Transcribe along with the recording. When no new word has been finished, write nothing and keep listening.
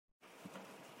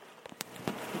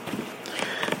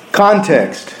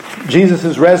Context. Jesus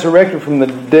is resurrected from the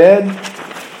dead.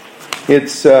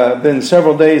 It's been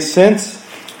several days since.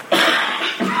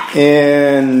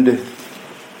 And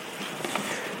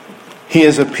He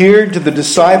has appeared to the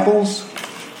disciples.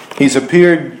 He's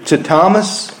appeared to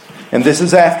Thomas. And this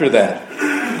is after that.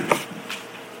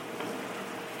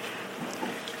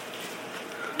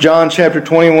 John chapter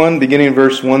 21, beginning in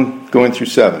verse 1, going through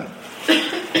 7.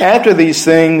 After these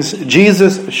things,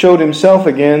 Jesus showed Himself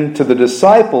again to the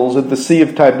disciples at the Sea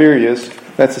of Tiberias.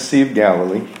 That's the Sea of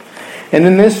Galilee. And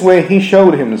in this way He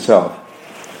showed Himself.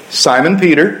 Simon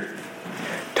Peter,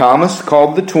 Thomas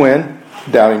called the twin,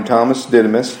 doubting Thomas,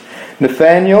 Didymus,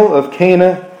 Nathanael of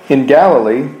Cana in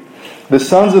Galilee, the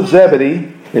sons of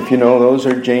Zebedee, if you know those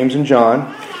are James and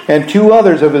John, and two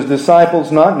others of His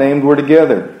disciples not named were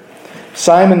together.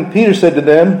 Simon Peter said to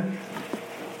them,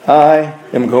 I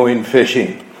am going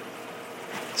fishing.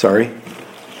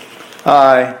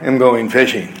 I am going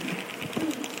fishing.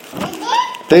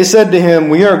 They said to him,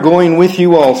 we are going with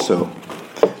you also.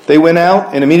 They went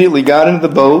out and immediately got into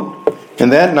the boat,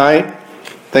 and that night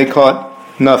they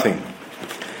caught nothing.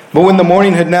 But when the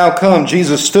morning had now come,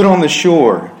 Jesus stood on the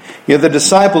shore. Yet the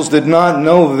disciples did not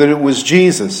know that it was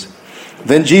Jesus.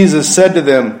 Then Jesus said to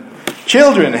them,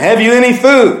 Children, have you any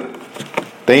food?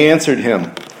 They answered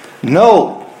Him,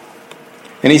 No.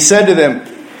 And He said to them,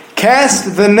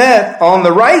 Cast the net on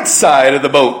the right side of the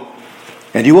boat,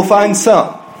 and you will find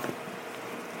some.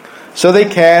 So they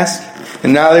cast,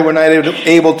 and now they were not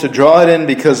able to draw it in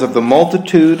because of the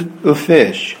multitude of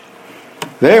fish.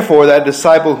 Therefore that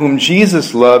disciple whom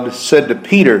Jesus loved said to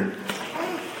Peter,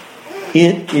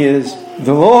 It is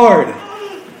the Lord.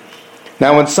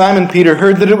 Now when Simon Peter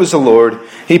heard that it was the Lord,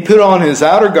 he put on his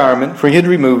outer garment, for he had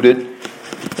removed it,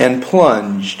 and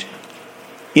plunged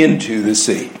into the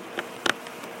sea.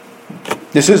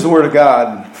 This is the word of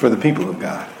God for the people of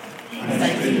God.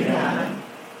 Thanks be to God.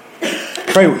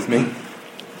 Pray with me.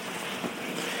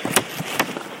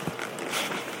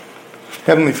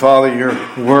 Heavenly Father, your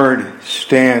word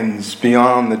stands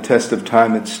beyond the test of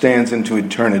time. It stands into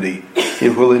eternity.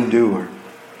 It will endure.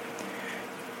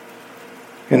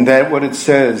 And that what it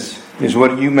says is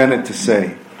what you meant it to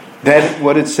say. That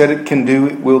what it said it can do,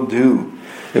 it will do.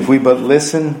 If we but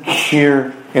listen,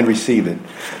 hear, and receive it.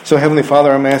 So Heavenly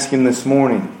Father, I'm asking this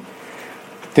morning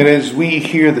that as we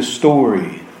hear the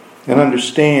story and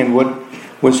understand what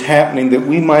was happening, that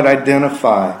we might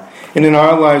identify and in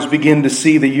our lives begin to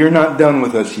see that you're not done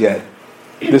with us yet.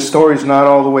 This story's not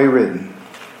all the way written.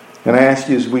 And I ask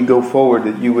you as we go forward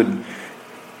that you would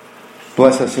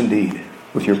bless us indeed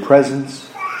with your presence,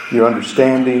 your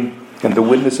understanding, and the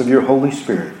witness of your Holy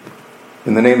Spirit.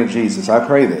 In the name of Jesus, I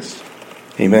pray this.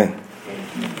 Amen.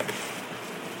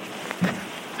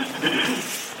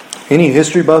 Any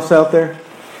history buffs out there?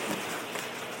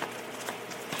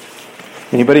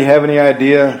 Anybody have any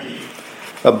idea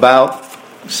about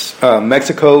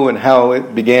Mexico and how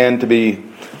it began to be,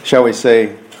 shall we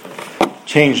say,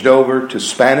 changed over to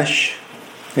Spanish?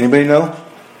 Anybody know?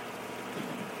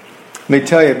 Let me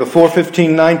tell you, before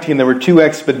 1519 there were two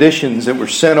expeditions that were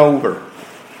sent over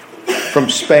from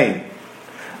Spain.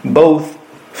 Both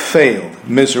failed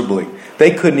miserably.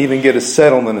 They couldn't even get a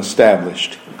settlement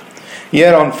established.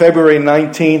 Yet on February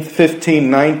 19th,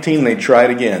 1519, they tried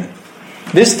again.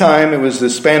 This time it was the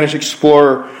Spanish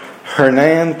explorer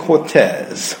Hernan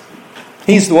Cortez.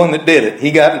 He's the one that did it.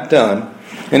 He got it done.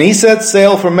 And he set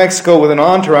sail from Mexico with an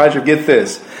entourage of, get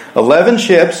this, 11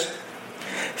 ships,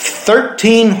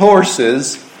 13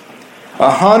 horses,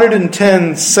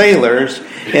 110 sailors,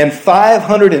 and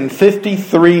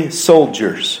 553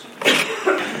 soldiers.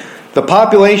 The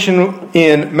population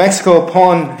in Mexico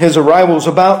upon his arrival was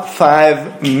about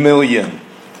 5 million.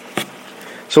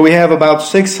 So we have about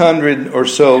 600 or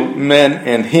so men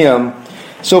and him.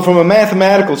 So from a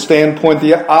mathematical standpoint,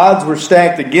 the odds were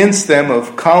stacked against them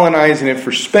of colonizing it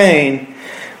for Spain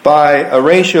by a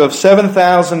ratio of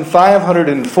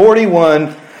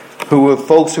 7,541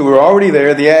 folks who were already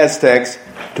there, the Aztecs,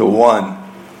 to 1.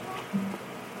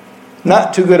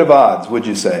 Not too good of odds, would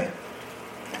you say?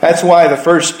 That's why the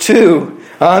first two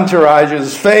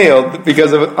entourages failed,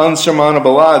 because of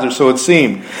unsurmountable odds, or so it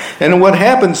seemed. And what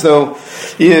happens, though,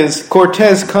 is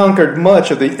Cortez conquered much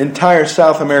of the entire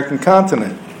South American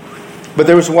continent. But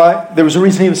there was a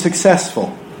reason he was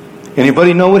successful.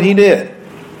 Anybody know what he did?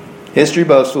 History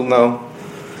buffs will know.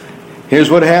 Here's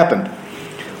what happened.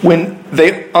 When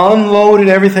they unloaded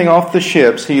everything off the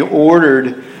ships, he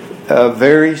ordered a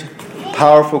very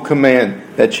powerful command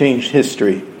that changed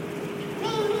history.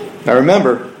 Now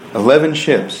remember, 11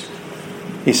 ships.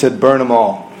 He said, burn them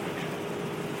all.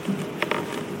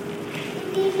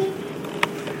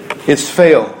 It's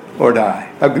fail or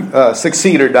die.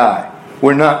 Succeed or die.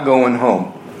 We're not going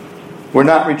home. We're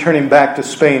not returning back to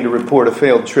Spain to report a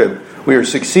failed trip. We are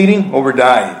succeeding or we're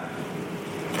dying.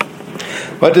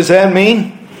 What does that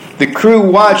mean? The crew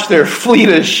watched their fleet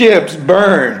of ships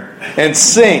burn and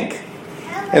sink.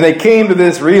 And they came to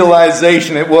this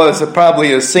realization, it was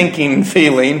probably a sinking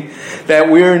feeling, that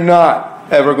we're not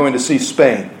ever going to see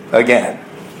Spain again.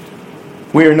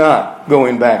 We're not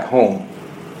going back home.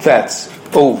 That's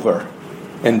over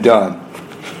and done.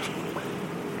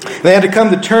 They had to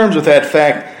come to terms with that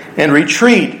fact and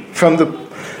retreat from the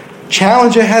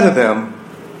challenge ahead of them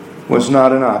was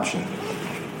not an option.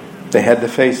 They had to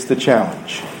face the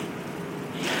challenge.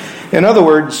 In other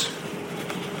words,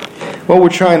 what we're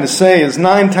trying to say is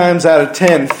 9 times out of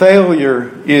 10,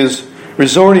 failure is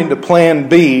resorting to plan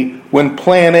B when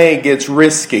plan A gets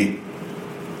risky.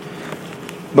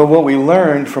 But what we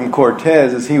learned from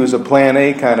Cortez is he was a plan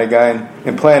A kind of guy,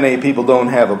 and plan A people don't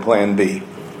have a plan B.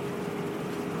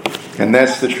 And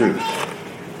that's the truth.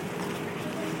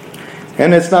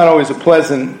 And it's not always a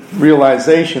pleasant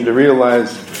realization to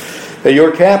realize that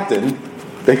your captain,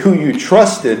 that who you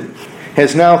trusted,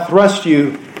 has now thrust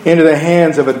you into the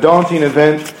hands of a daunting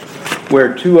event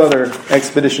where 2 other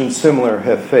expeditions similar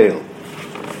have failed.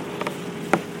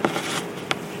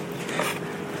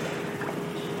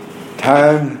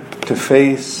 Time to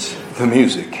face the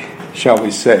music, shall we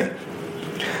say.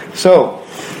 So,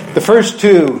 the first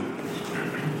 2,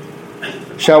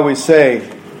 shall we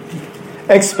say,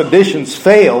 expeditions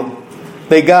failed.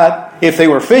 If they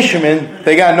were fishermen,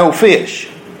 they got no fish.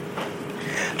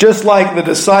 Just like the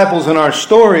disciples in our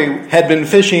story had been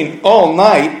fishing all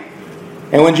night,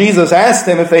 and when Jesus asked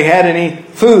them if they had any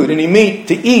food, any meat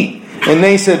to eat, and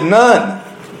they said none.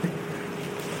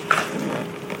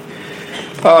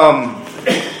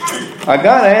 I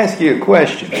got to ask you a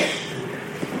question.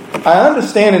 I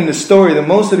understand in the story that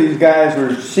most of these guys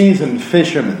were seasoned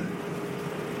fishermen,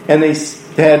 and they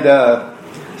had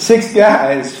 6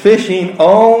 guys fishing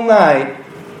all night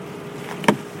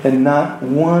and not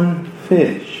one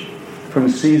fish from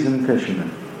seasoned fishermen.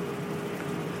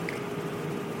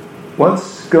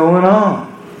 What's going on?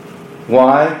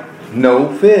 Why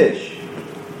no fish?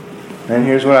 And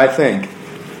here's what I think.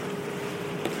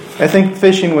 I think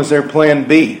fishing was their plan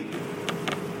B.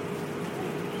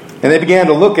 And they began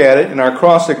to look at it in our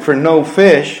crossing for no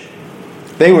fish.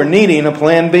 They were needing a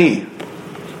plan B.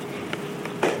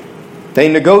 They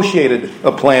negotiated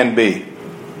a plan B.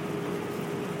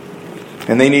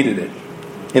 And they needed it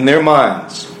in their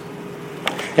minds.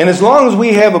 And as long as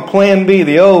we have a plan B,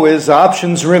 the O is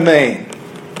options remain.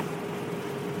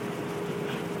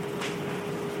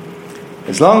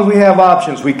 As long as we have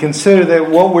options, we consider that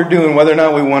what we're doing, whether or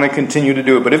not we want to continue to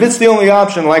do it. But if it's the only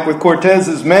option, like with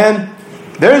Cortez's men,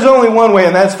 there's only one way,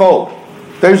 and that's fold.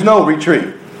 There's no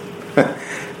retreat.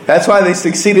 That's why they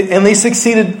succeeded, and they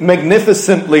succeeded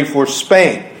magnificently for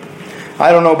Spain.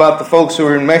 I don't know about the folks who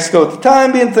were in Mexico at the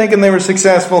time thinking they were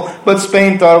successful, but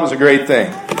Spain thought it was a great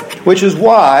thing. Which is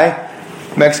why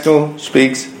Mexico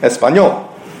speaks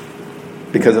Espanol,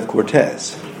 because of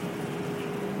Cortez.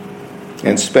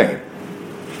 And Spain.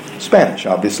 Spanish,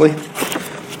 obviously.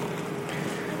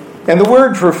 And the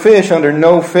word for fish under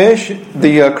no fish,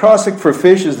 the acrostic for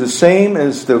fish is the same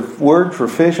as the word for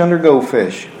fish under go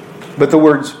fish. But the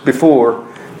words before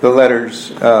the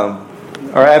letters, or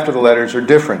after the letters, are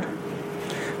different.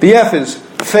 The F is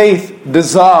faith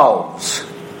dissolves.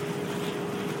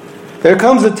 There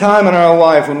comes a time in our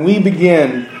life when we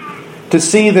begin to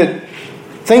see that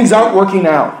things aren't working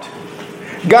out.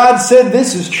 God said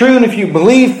this is true, and if you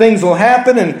believe, things will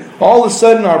happen, and all of a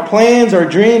sudden our plans, our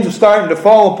dreams are starting to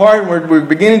fall apart, and we're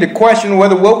beginning to question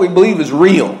whether what we believe is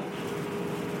real.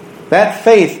 That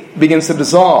faith begins to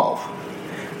dissolve.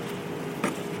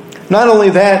 Not only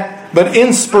that, but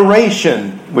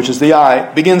inspiration, which is the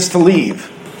I, begins to leave.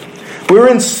 We're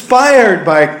inspired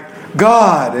by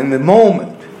God in the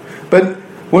moment, but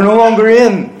we're no longer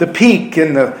in the peak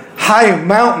and the high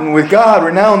mountain with God.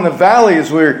 We're now in the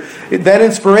valleys where that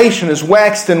inspiration is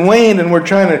waxed and waned, and we're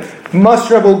trying to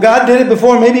muster up, well, God did it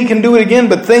before, maybe He can do it again,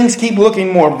 but things keep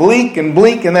looking more bleak, and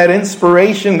that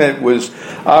inspiration that was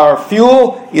our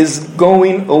fuel is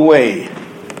going away.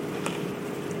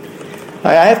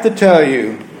 I have to tell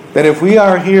you that if we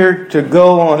are here to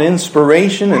go on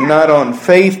inspiration and not on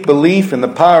faith, belief, and the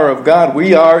power of God,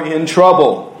 we are in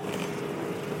trouble.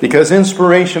 Because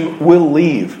inspiration will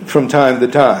leave from time to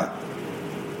time.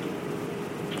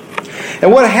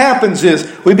 And what happens is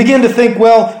we begin to think,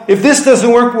 well, if this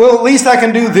doesn't work, well, at least I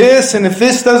can do this. And if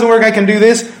this doesn't work, I can do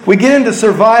this. We get into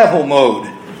survival mode.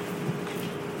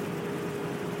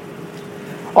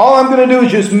 All I'm going to do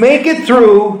is just make it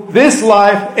through this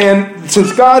life, and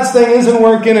since God's thing isn't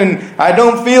working and I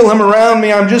don't feel Him around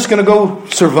me, I'm just going to go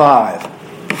survive.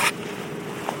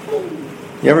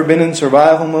 You ever been in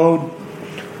survival mode?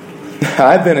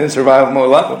 I've been in survival mode a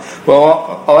lot. Well,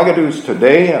 all I got to do is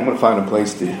today, I'm going to find a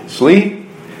place to sleep,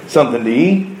 something to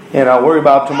eat, and I'll worry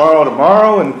about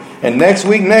tomorrow, and next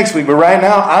week. But right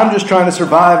now, I'm just trying to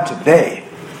survive today.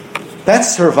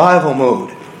 That's survival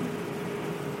mode.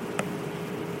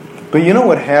 But you know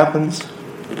what happens?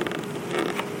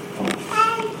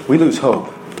 We lose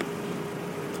hope.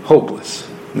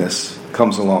 Hopelessness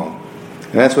comes along.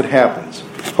 And that's what happens.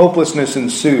 Hopelessness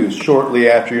ensues shortly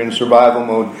after you're in survival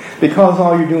mode because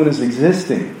all you're doing is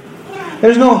existing.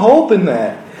 There's no hope in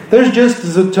that. There's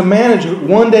just to manage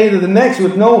one day to the next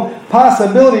with no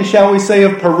possibility, shall we say,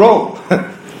 of parole.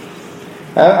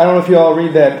 I don't know if you all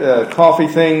read that coffee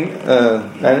thing.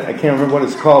 I can't remember what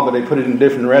it's called, but they put it in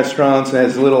different restaurants and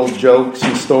has little jokes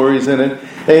and stories in it.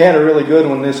 They had a really good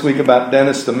one this week about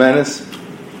Dennis the Menace.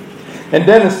 And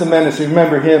Dennis the Menace, you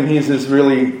remember him, he's this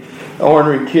really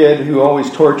ornery kid who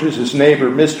always tortures his neighbor,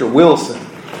 Mr. Wilson.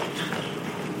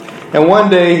 And one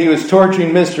day he was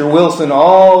torturing Mr. Wilson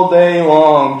all day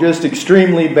long, just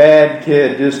extremely bad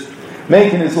kid, just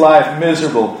making his life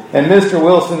miserable. And Mr.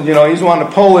 Wilson, he's wanting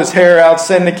to pull his hair out,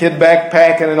 send the kid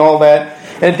backpacking and all that.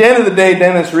 And at the end of the day,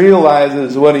 Dennis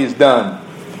realizes what he's done.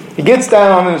 He gets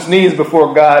down on his knees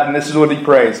before God, and this is what he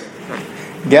prays.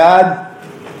 God,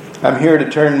 I'm here to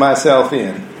turn myself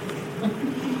in.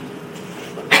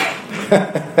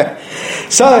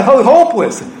 So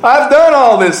hopeless. I've done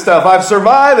all this stuff. I've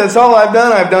survived. That's all I've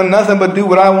done. I've done nothing but do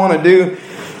what I want to do.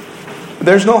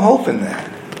 There's no hope in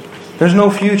that. There's no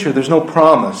future. There's no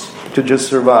promise to just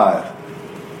survive.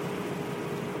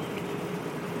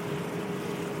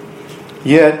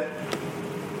 Yet,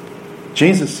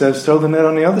 Jesus says, throw the net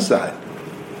on the other side.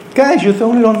 Guys, you're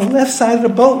throwing it on the left side of the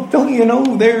boat. Don't you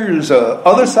know there's a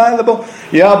other side of the boat?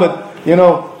 Yeah, but,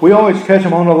 we always catch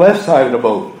them on the left side of the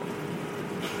boat.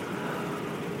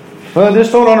 Well,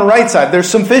 just throw it on the right side. There's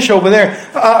some fish over there.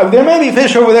 There may be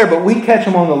fish over there, but we catch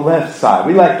them on the left side.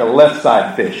 We like the left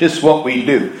side fish. This is what we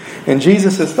do. And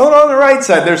Jesus says, throw it on the right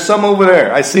side. There's some over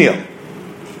there. I see them.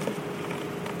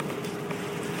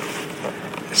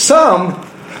 Some,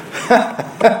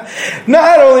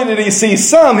 not only did he see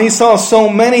some, he saw so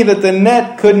many that the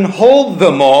net couldn't hold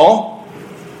them all.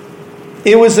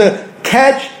 It was a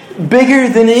catch bigger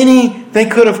than any they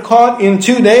could have caught in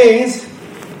 2 days.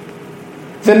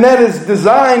 The net is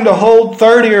designed to hold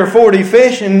 30 or 40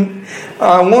 fish, and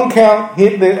on one count,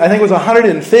 I think it was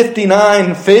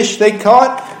 159 fish they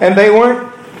caught, and they were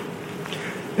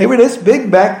this big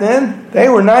back then. They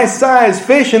were nice sized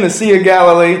fish in the Sea of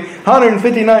Galilee.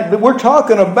 159. We're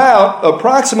talking about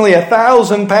approximately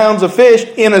 1,000 pounds of fish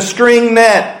in a string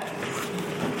net.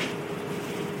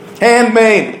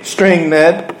 Handmade string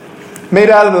net, made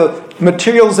out of the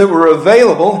materials that were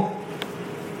available.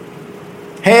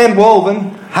 Hand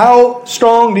woven. How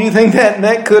strong do you think that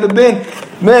net could have been?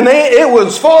 Man, it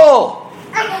was full.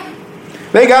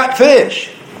 They got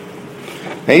fish.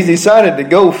 They decided to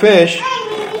go fish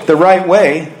the right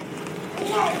way.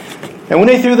 And when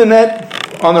they threw the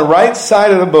net on the right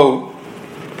side of the boat,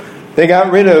 they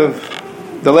got rid of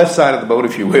the left side of the boat,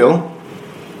 if you will,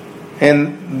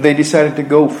 and they decided to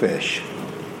go fish.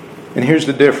 And here's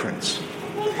the difference.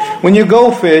 When you go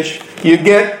fish, you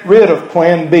get rid of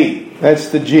plan B. That's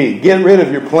the G. Get rid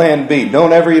of your plan B.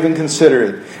 Don't ever even consider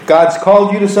it. God's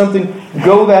called you to something.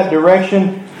 Go that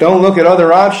direction. Don't look at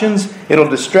other options. It'll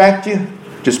distract you.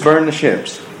 Just burn the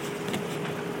ships.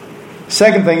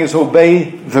 Second thing is obey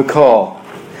the call.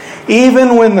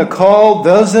 Even when the call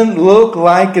doesn't look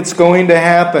like it's going to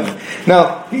happen.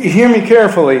 Now, hear me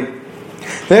carefully.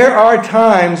 There are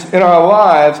times in our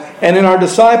lives and in our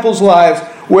disciples' lives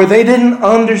where they didn't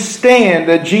understand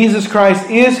that Jesus Christ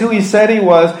is who He said He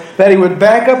was, that He would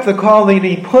back up the call that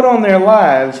He put on their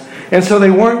lives, and so they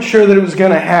weren't sure that it was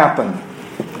going to happen.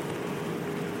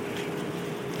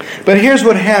 But here's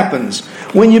what happens.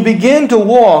 When you begin to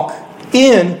walk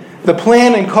in the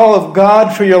plan and call of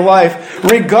God for your life,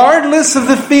 regardless of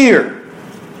the fear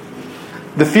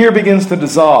begins to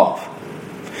dissolve.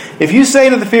 If you say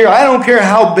to the fear, I don't care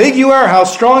how big you are, how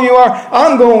strong you are,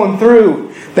 I'm going through,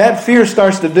 that fear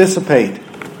starts to dissipate.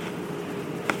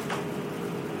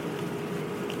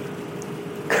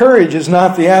 Courage is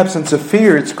not the absence of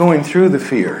fear, it's going through the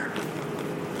fear.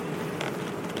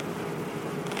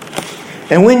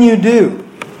 And when you do,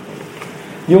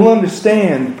 you'll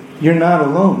understand you're not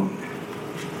alone.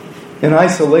 And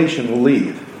isolation will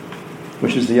leave,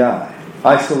 which is the I.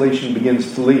 Isolation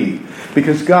begins to leave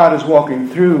because God is walking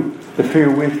through the fear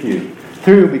with you.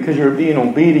 through because you're being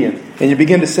obedient. And you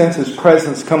begin to sense His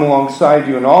presence come alongside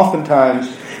you. And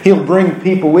oftentimes, He'll bring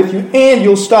people with you. And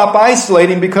you'll stop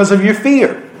isolating because of your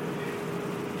fear.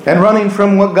 And running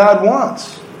from what God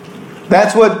wants.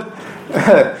 That's what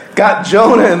got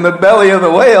Jonah in the belly of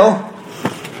the whale.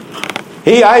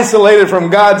 He isolated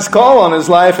from God's call on his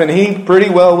life, and he pretty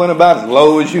well went about as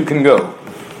low as you can go.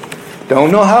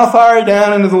 Don't know how far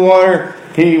down into the water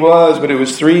he was, but it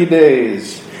was 3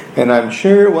 days. And I'm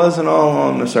sure it wasn't all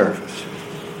on the surface.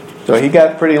 So he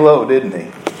got pretty low, didn't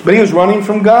he? But he was running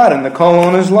from God and the call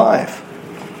on his life.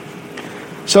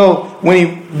 So when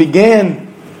he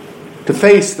began to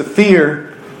face the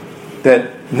fear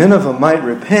that Nineveh might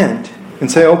repent and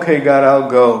say, okay, God, I'll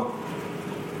go,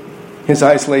 his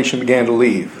isolation began to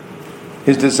leave.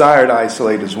 His desire to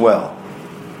isolate as well.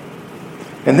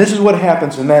 And this is what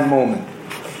happens in that moment.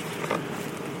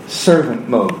 Servant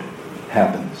mode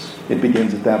happens. It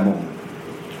begins at that moment.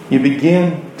 You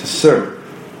begin to serve.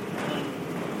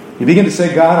 You begin to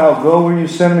say, God, I'll go where you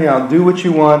send me. I'll do what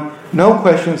you want. No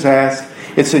questions asked.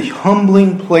 It's a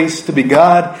humbling place to be.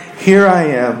 God, here I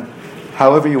am.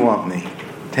 However you want me.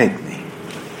 Take me.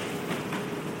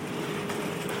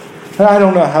 And I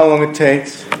don't know how long it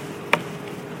takes.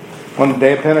 On the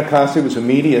day of Pentecost, it was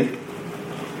immediate.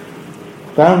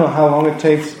 But I don't know how long it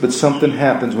takes, but something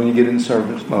happens when you get in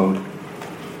service mode.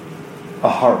 A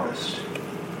harvest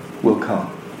will come.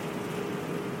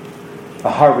 A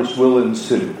harvest will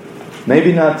ensue.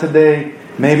 Maybe not today,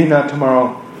 maybe not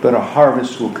tomorrow, but a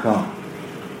harvest will come.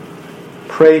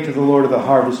 Pray to the Lord of the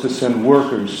harvest to send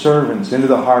workers, servants into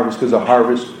the harvest, because the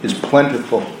harvest is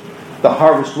plentiful. The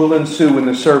harvest will ensue when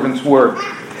the servants work.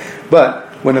 But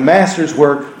when the masters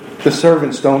work, the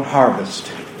servants don't harvest.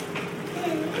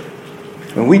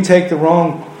 When we take the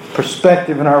wrong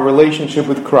perspective in our relationship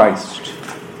with Christ,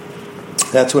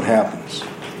 that's what happens.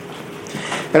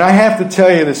 And I have to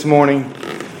tell you this morning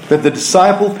that the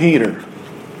disciple Peter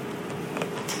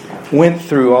went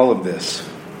through all of this.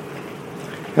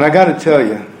 And I got to tell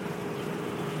you,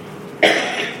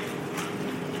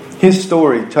 his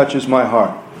story touches my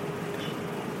heart.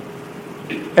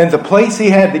 And the place he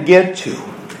had to get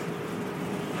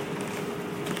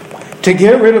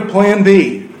get rid of Plan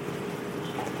B,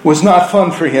 was not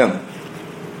fun for him.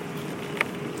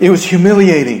 It was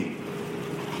humiliating.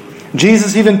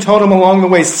 Jesus even told him along the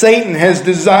way, Satan has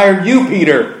desired you,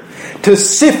 Peter, to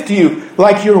sift you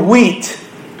like your wheat.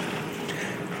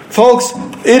 Folks,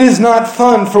 it is not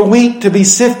fun for wheat to be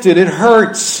sifted. It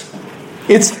hurts.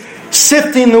 It's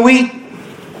sifting the wheat,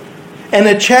 and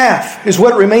the chaff is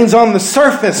what remains on the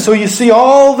surface. So you see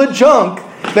all the junk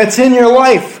that's in your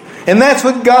life. And that's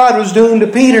what God was doing to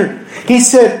Peter. He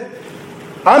said,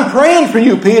 I'm praying for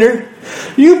you, Peter.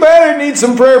 You better need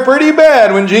some prayer pretty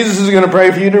bad when Jesus is going to pray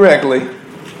for you directly.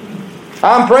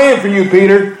 I'm praying for you,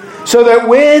 Peter, so that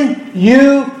when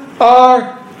you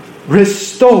are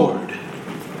restored,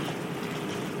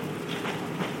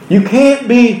 you can't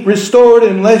be restored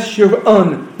unless you're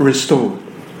unrestored.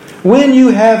 When you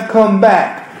have come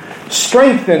back,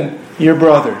 strengthen your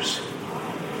brothers.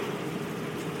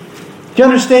 Do you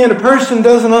understand? A person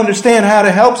doesn't understand how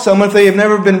to help someone if they have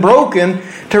never been broken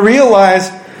to realize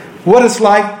what it's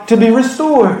like to be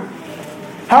restored.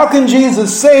 How can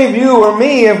Jesus save you or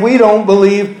me if we don't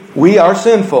believe we are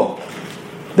sinful?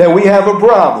 That we have a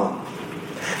problem?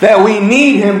 That we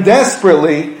need Him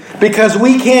desperately because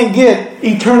we can't get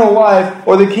eternal life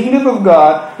or the kingdom of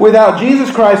God without Jesus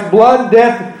Christ's blood,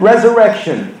 death,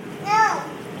 resurrection.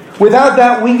 Without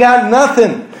that, we got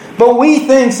nothing. But we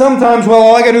think sometimes, well,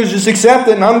 all I got to do is just accept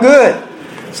it and I'm good.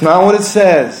 It's not what it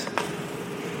says.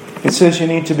 It says you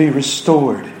need to be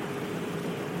restored.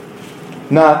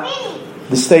 Not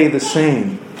to stay the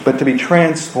same, but to be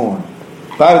transformed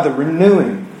by the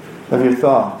renewing of your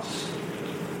thoughts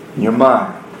and your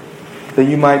mind. That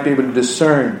you might be able to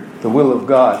discern the will of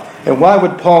God. And why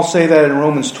would Paul say that in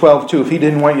Romans 12:2 if he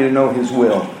didn't want you to know His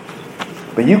will?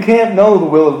 But you can't know the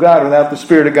will of God without the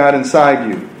Spirit of God inside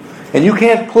you. And you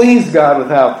can't please God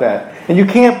without that. And you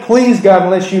can't please God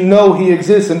unless you know He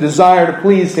exists and desire to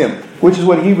please Him. Which is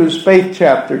what Hebrews faith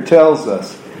chapter tells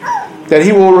us. That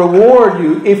He will reward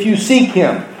you if you seek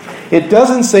Him. It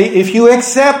doesn't say if you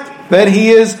accept that He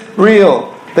is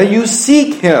real. That you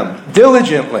seek Him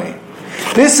diligently.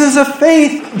 This is a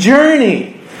faith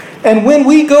journey. And when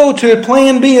we go to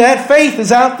Plan B, that faith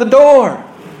is out the door.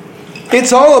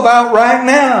 It's all about right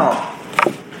now.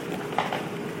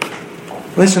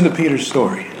 Listen to Peter's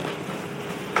story.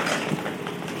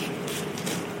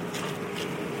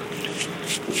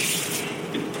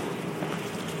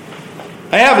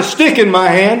 I have a stick in my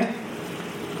hand.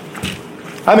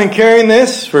 I've been carrying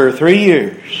this for 3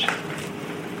 years.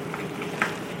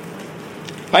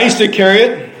 I used to carry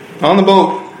it on the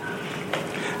boat.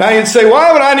 Now you'd say,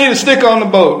 why would I need a stick on the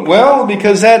boat? Well,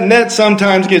 because that net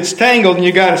sometimes gets tangled and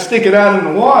you got to stick it out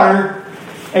in the water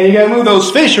and you got to move those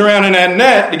fish around in that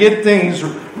net to get things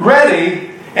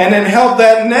ready and then help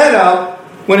that net up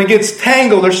when it gets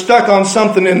tangled or stuck on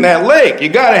something in that lake. You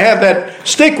got to have that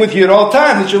stick with you at all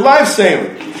times. It's your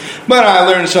lifesaver. But I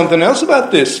learned something else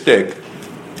about this stick.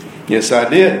 Yes, I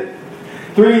did.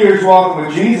 3 years walking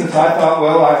with Jesus, I thought,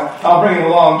 well, I'll bring it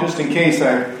along just in case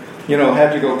I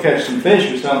have to go catch some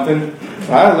fish or something.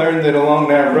 I learned that along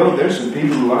that road there's some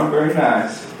people who aren't very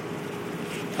nice.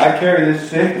 I carry this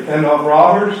stick to fend off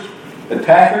robbers,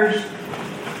 attackers.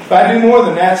 If I do more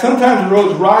than that, sometimes the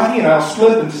road's rocky and I'll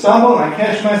slip and stumble and I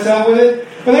catch myself with it.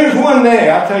 But there's one day,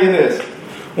 I'll tell you this.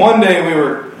 One day we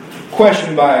were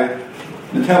questioned by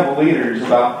the temple leaders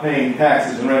about paying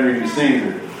taxes and rendering to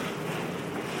Caesar.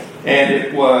 And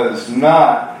it was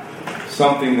not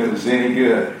something that was any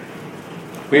good.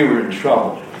 We were in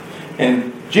trouble.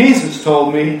 And Jesus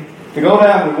told me to go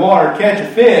down to the water, catch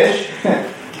a fish,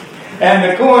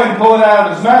 and the coin pull it out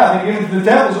of his mouth and give it to the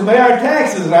temples to pay our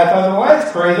taxes. And I thought, well,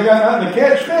 that's crazy. I got nothing to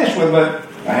catch fish with. But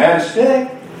I had a stick,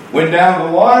 went down to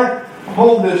the water,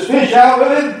 pulled this fish out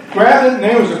with it, grabbed it, and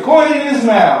there was a coin in his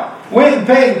mouth. Went and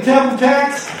paid the temple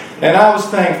tax, and I was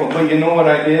thankful. But you know what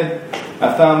I did?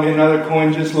 I found me another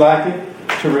coin just like it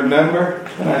to remember,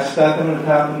 and I stuck it on the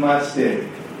top of my stick.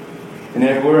 And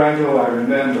everywhere I go, I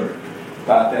remember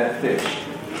about that fish.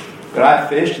 But I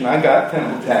fished and I got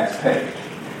temple tax paid.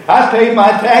 I paid my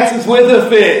taxes with a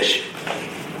fish.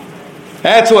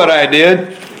 That's what I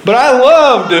did. But I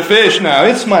love to fish now.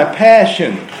 It's my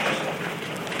passion.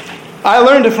 I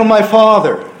learned it from my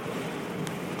father.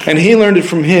 And he learned it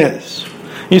from his.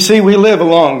 You see, we live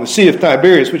along the Sea of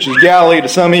Tiberias, which is Galilee to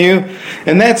some of you.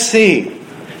 And that sea's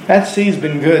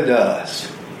been good to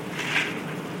us.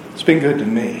 It's been good to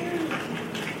me.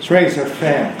 It's raised our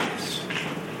families.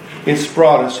 It's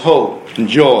brought us hope and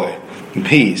joy and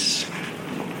peace.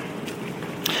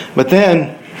 But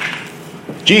then,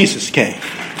 Jesus came.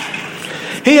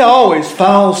 He always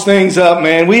fouls things up,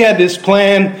 man. We had this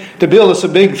plan to build us a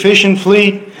big fishing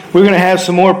fleet. We're going to have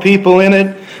some more people in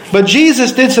it. But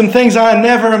Jesus did some things I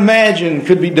never imagined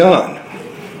could be done.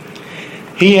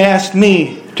 He asked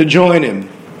me to join him,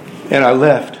 and I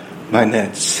left my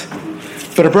nets.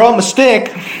 But I brought my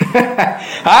stick.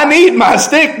 I need my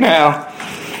stick now.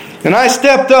 And I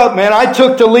stepped up, man. I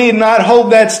took the lead and I'd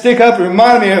hold that stick up. It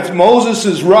reminded me of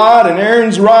Moses' rod and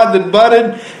Aaron's rod that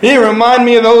budded. It reminded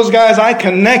me of those guys. I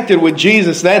connected with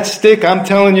Jesus. That stick, I'm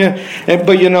telling you. But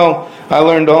I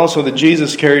learned also that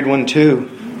Jesus carried one too.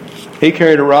 He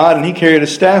carried a rod and he carried a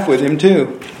staff with him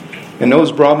too. And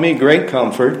those brought me great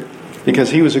comfort because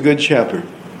he was a good shepherd.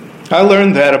 I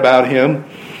learned that about him.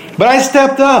 But I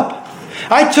stepped up.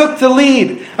 I took the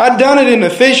lead. I'd done it in the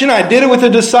fishing. I did it with the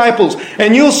disciples.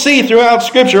 And you'll see throughout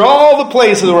Scripture all the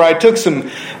places where I took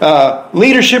some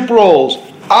leadership roles.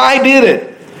 I did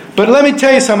it. But let me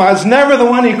tell you something. I was never the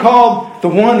one he called, the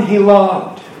one he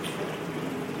loved.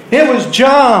 It was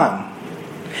John.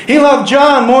 He loved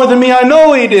John more than me. I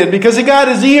know he did because he got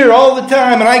his ear all the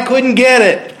time and I couldn't get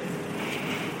it.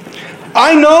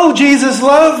 I know Jesus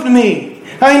loved me.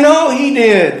 I know he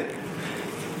did.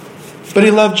 But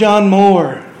he loved John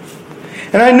more.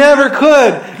 And I never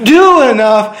could do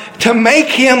enough to make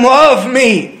him love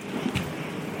me.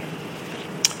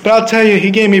 But I'll tell you,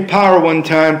 he gave me power one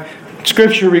time.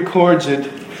 Scripture records it.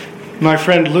 My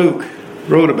friend Luke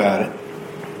wrote about it.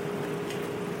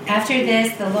 After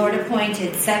this, the Lord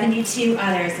appointed 72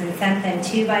 others and sent them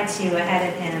 2 by 2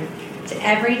 ahead of him to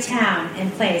every town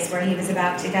and place where he was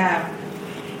about to go.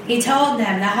 He told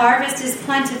them, "The harvest is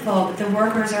plentiful, but the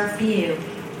workers are few.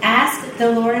 Ask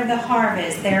the Lord of the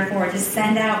harvest, therefore, to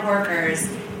send out workers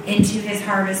into his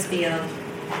harvest field."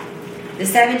 The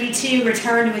 72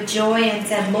 returned with joy and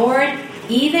said, "Lord,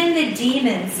 even the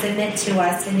demons submit to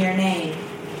us in your name."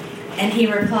 And he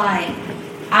replied,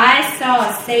 "I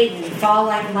saw Satan fall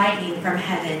like lightning from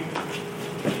heaven."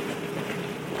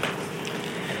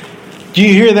 Do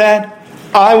you hear that?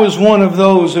 I was one of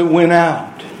those that went out.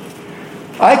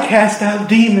 I cast out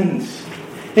demons.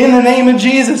 In the name of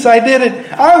Jesus, I did it.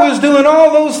 I was doing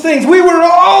all those things. We were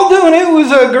all doing it. It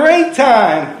was a great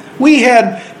time. We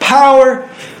had power.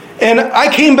 And I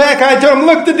came back. I told him,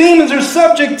 "Look, the demons are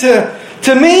subject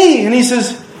to me." And he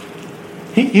says,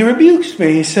 he rebukes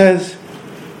me. He says,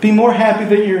 "Be more happy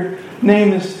that your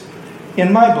name is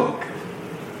in my book."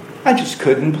 I just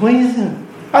couldn't please him.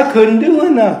 I couldn't do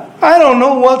enough. I don't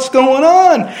know what's going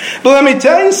on. But let me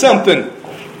tell you something.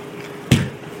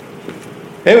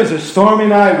 It was a stormy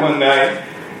night one night.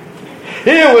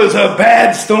 It was a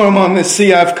bad storm on this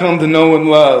sea I've come to know and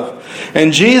love.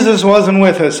 And Jesus wasn't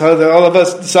with us. All of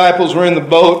us disciples were in the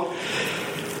boat.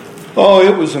 Oh,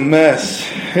 it was a mess.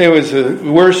 It was the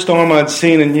worst storm I'd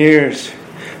seen in years.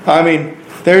 I mean,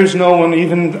 there's no one,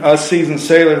 even us seasoned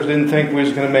sailors, didn't think we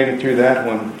was going to make it through that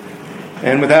one.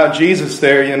 And without Jesus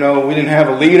there, we didn't have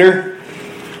a leader.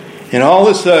 And all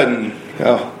of a sudden,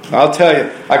 I'll tell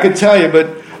you, I could tell you,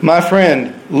 but my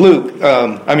friend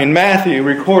Matthew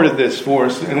recorded this for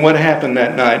us and what happened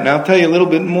that night. And I'll tell you a little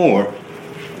bit more.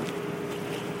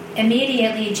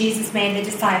 Immediately, Jesus made the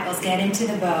disciples get into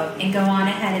the boat and go on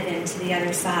ahead of him to the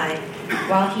other side,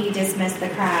 while he dismissed the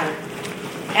crowd.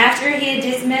 After he had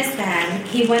dismissed them,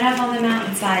 he went up on the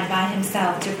mountainside by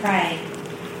himself to pray.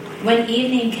 When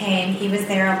evening came, he was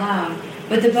there alone,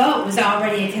 but the boat was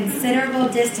already a considerable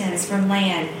distance from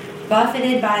land,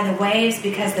 buffeted by the waves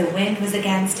because the wind was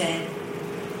against it.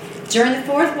 During the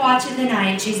fourth watch of the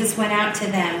night, Jesus went out to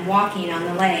them, walking on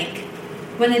the lake.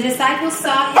 When the disciples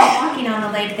saw him walking on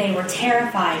the lake, they were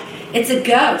terrified. "It's a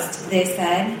ghost," they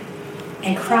said,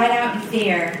 and cried out in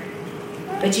fear.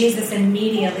 But Jesus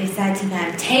immediately said to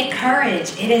them, "Take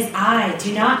courage, it is I,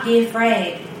 do not be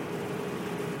afraid."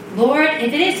 "Lord,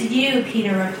 if it is you,"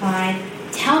 Peter replied,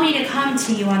 "tell me to come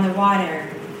to you on the water."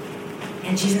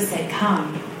 And Jesus said,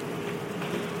 "Come."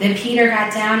 Then Peter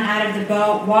got down out of the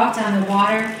boat, walked on the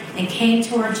water, and came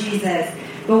toward Jesus.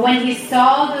 But when he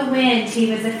saw the wind,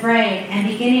 he was afraid, and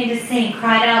beginning to sink,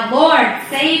 cried out, "Lord,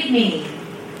 save me!"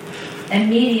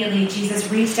 Immediately Jesus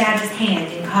reached out his hand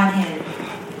and caught him.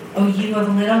 "O you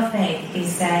of little faith," he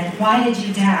said, "why did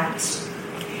you doubt?"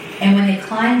 And when they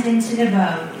climbed into the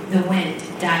boat, the wind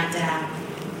died down.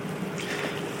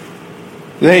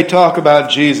 They talk about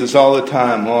Jesus all the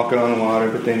time, walking on the water,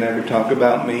 but they never talk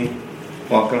about me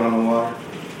walking on the water.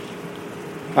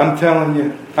 I'm telling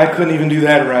you, I couldn't even do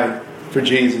that right for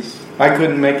Jesus. I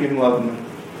couldn't make him love me.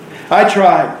 I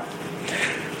tried.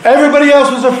 Everybody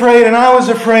else was afraid and I was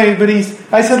afraid, but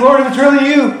I said, "Lord, if it's really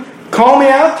you, call me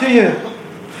out to you."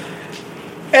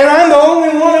 And I'm the only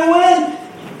one that went.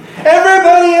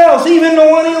 Everybody else, even the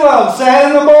one he loved, sat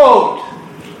in the boat.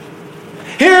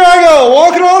 Here I go,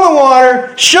 walking on the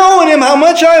water, showing him how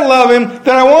much I love him,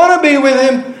 that I want to be with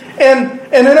him, and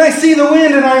then I see the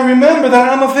wind and I remember that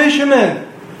I'm a fisherman.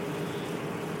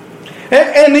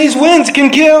 And these winds can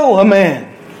kill a man.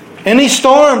 And these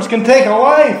storms can take a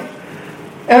life.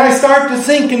 And I start to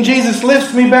sink and Jesus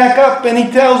lifts me back up and he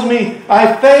tells me, "I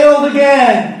failed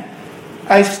again."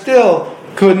 I still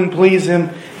couldn't please him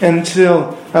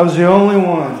until I was the only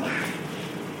one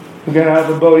who got out of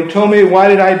the boat. He told me, "Why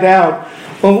did I doubt?"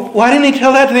 Well, why didn't he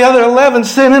tell that to the other 11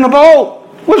 sitting in the boat?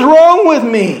 What's wrong with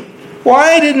me?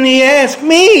 Why didn't he ask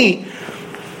me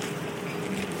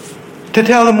to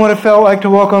tell them what it felt like to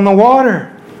walk on the water?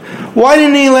 Why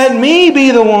didn't he let me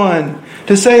be the one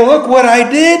to say, "Look what I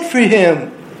did for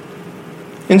him"?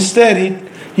 Instead, he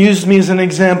used me as an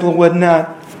example of what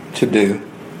not to do.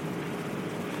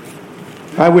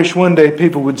 I wish one day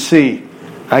people would see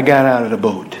I got out of the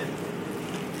boat.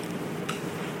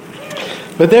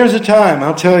 But there's a time,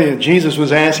 I'll tell you, Jesus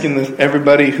was asking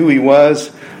everybody who he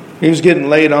was. He was getting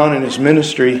laid on in his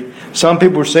ministry. Some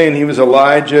people were saying he was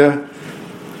Elijah,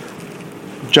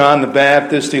 John the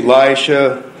Baptist,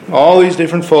 Elisha, all these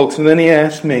different folks. And then he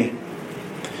asked me.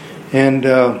 And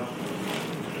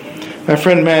my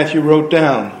friend Matthew wrote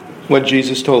down what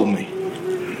Jesus told me.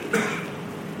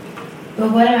 "But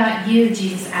what about you?"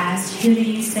 Jesus asked. "Who do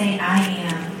you say I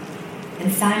am?"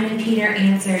 And Simon Peter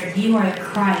answered, "You are the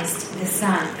Christ, the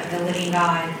Son of the living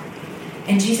God."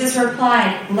 And Jesus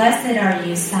replied, "Blessed are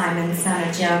you, Simon, son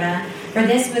of Jonah, for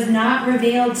this was not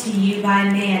revealed to you by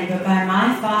man, but by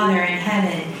my Father in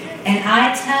heaven. And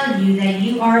I tell you that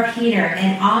you are Peter,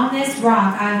 and on this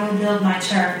rock I will build my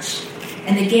church,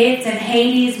 and the gates of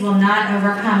Hades will not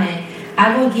overcome it.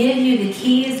 I will give you the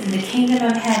keys of the kingdom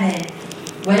of heaven.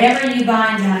 Whatever you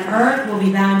bind on earth will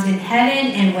be bound in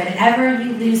heaven, and whatever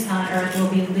you loose on earth will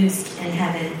be loosed in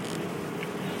heaven."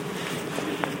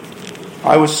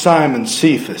 I was Simon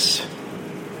Cephas,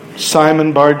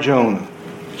 Simon Bar-Jonah,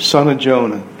 son of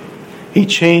Jonah. He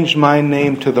changed my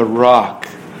name to the Rock.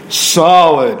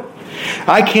 Solid.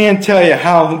 I can't tell you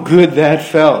how good that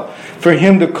felt for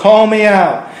him to call me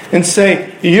out and say,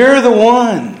 "You're the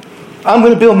one I'm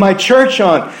going to build my church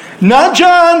on." Not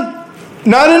John,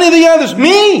 not any of the others,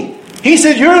 me. He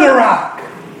said, "You're the rock.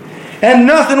 And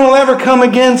nothing will ever come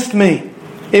against me.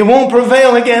 It won't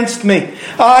prevail against me."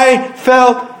 I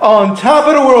felt on top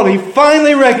of the world. He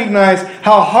finally recognized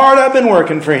how hard I've been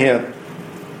working for him.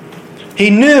 He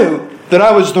knew that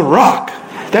I was the rock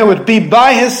that would be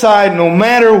by his side no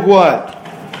matter what.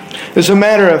 As a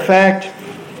matter of fact,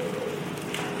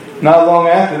 not long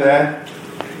after that,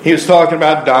 he was talking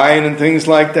about dying and things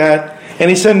like that. And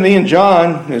he sent me and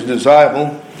John, his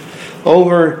disciple,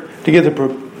 over to get to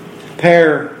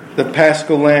prepare the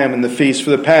Paschal lamb and the feast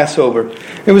for the Passover.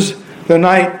 It was the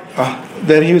night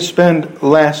that he would spend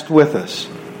last with us.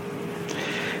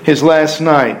 His last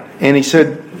night. And he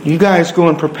said, you guys go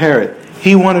and prepare it.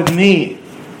 He wanted me.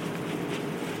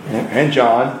 And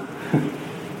John.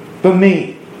 But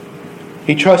me.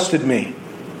 He trusted me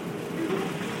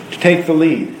to take the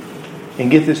lead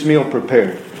and get this meal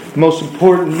prepared. The most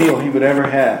important meal he would ever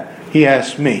have. He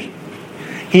asked me.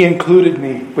 He included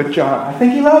me with John. I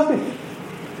think he loved me.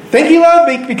 I think he loved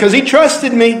me because he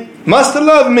trusted me. Must have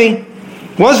loved me.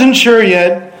 Wasn't sure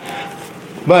yet.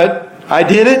 But I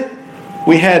did it.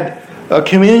 We had a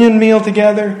communion meal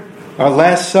together. Our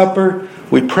Last Supper.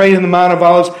 We prayed in the Mount of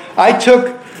Olives.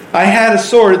 I had a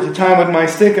sword at the time with my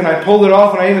stick, and I pulled it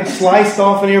off, and I even sliced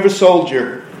off an ear of a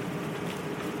soldier.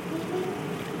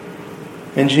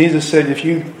 And Jesus said, if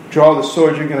you draw the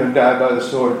sword, you're going to die by the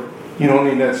sword. You don't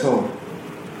need that sword.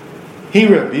 He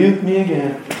rebuked me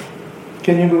again.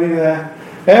 Can you believe that?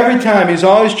 Every time, he's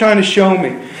always trying to show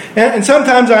me. And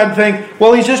sometimes I'd think,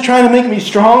 well, he's just trying to make me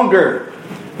stronger.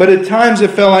 But at times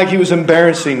it felt like he was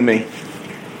embarrassing me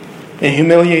and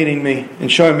humiliating me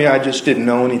and showing me I just didn't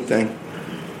know anything.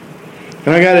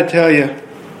 And I got to tell you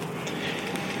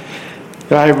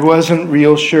that I wasn't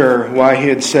real sure why he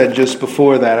had said just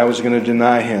before that I was going to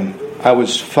deny him. I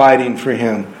was fighting for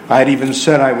him. I had even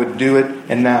said I would do it,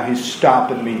 and now he's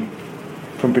stopping me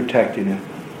from protecting him.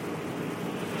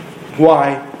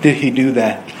 Why did he do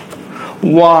that?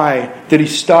 Why did he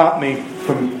stop me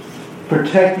from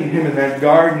protecting him in that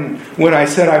garden when I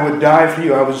said I would die for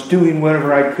you? I was doing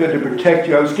whatever I could to protect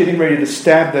you. I was getting ready to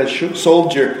stab that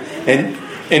soldier, and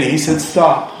he said,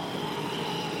 stop.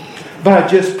 But I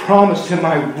just promised him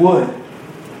I would.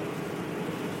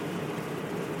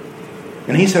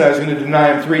 And he said I was going to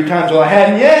deny him 3 times. Well, I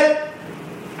hadn't yet.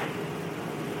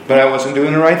 But I wasn't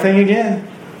doing the right thing again.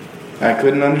 I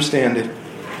couldn't understand it.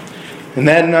 And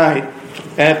that night,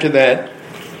 after that,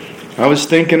 I was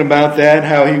thinking about that,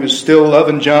 how he was still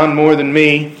loving John more than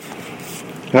me.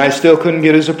 And I still couldn't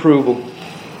get his approval.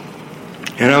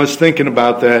 And I was thinking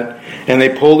about that. And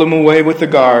they pulled him away with the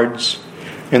guards.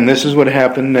 And this is what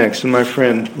happened next. And my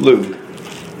friend Luke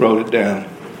wrote it down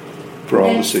for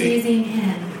all to see. Seizing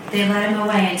him, they led him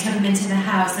away and took him into the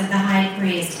house of the high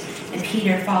priest. And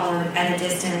Peter followed at a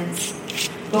distance.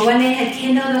 But when they had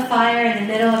kindled a fire in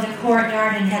the middle of the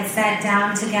courtyard and had sat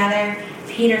down together,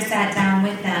 Peter sat down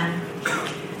with them.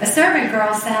 A servant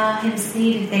girl saw him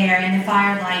seated there in the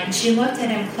firelight, and she looked at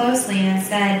him closely and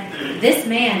said, this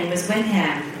man was with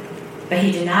him. But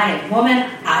he denied it. Woman,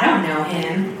 I don't know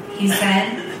him, he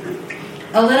said.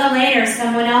 A little later,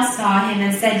 someone else saw him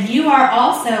and said, you are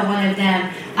also one of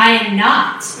them. I am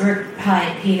not,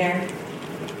 replied Peter.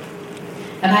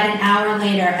 About an hour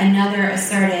later, another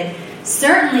asserted,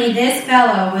 certainly this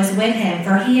fellow was with him,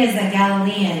 for he is a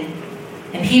Galilean.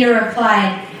 And Peter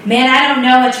replied, man, I don't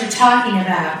know what you're talking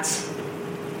about.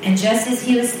 And just as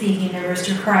he was speaking, the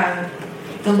rooster crowed.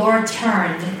 The Lord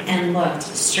turned and looked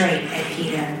straight at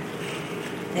Peter.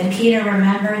 Then Peter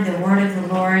remembered the word of the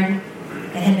Lord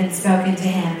that had been spoken to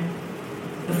him.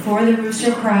 Before the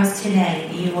rooster crows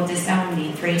today, you will disown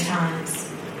me 3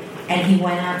 times. And he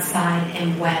went outside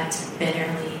and wept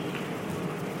bitterly.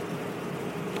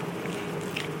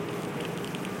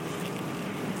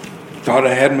 Thought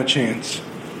I had my chance.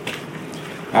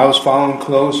 I was following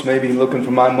close, maybe looking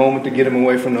for my moment to get him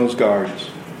away from those guards.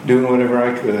 Doing whatever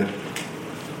I could.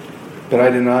 But I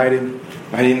denied him.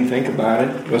 I didn't think about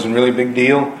it. It wasn't really a big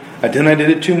deal. Then I did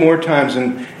it 2 more times,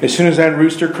 and as soon as that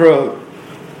rooster crowed,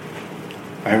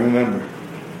 I remembered.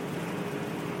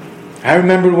 I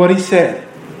remembered what he said.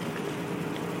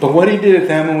 But what he did at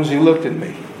that moment was he looked at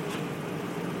me.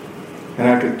 And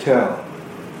I could tell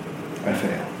I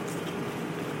failed.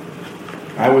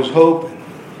 I was hoping,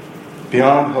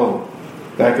 beyond hope,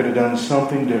 that I could have done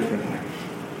something differently.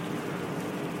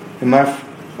 And my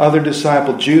other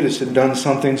disciple, Judas, had done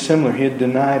something similar. He had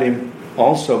denied him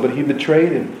also, but he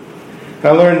betrayed him. And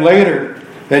I learned later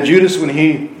that Judas, when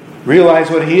he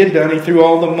realized what he had done, he threw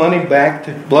all the money back,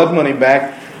 blood money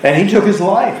back, and he took his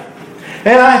life.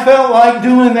 And I felt like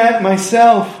doing that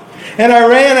myself. And I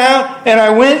ran out and I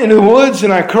went into the woods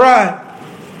and I cried.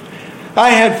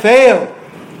 I had failed.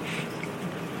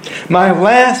 My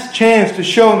last chance to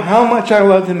show him how much I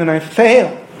loved him, and I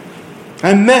failed.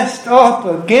 I messed up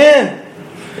again.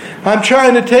 I'm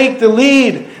trying to take the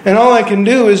lead, and all I can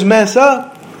do is mess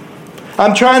up.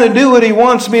 I'm trying to do what he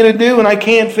wants me to do, and I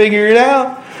can't figure it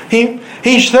out. He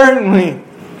certainly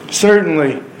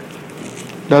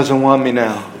doesn't want me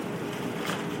now.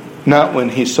 not when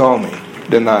he saw me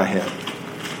deny him.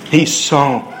 He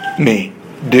saw me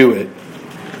do it.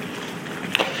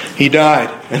 He died.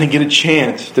 I didn't get a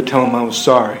chance to tell him I was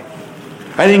sorry.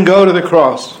 I didn't go to the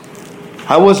cross.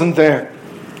 I wasn't there.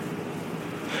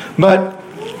 But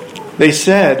they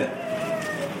said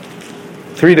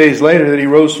 3 days later that he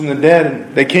rose from the dead,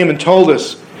 and they came and told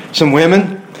us, some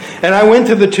women, and I went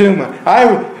to the tomb. I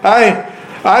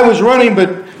was running,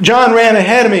 but John ran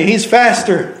ahead of me. He's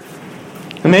faster.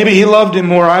 And maybe he loved him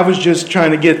more. I was just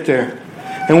trying to get there.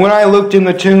 And when I looked in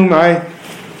the tomb, I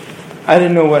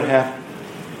didn't know what happened.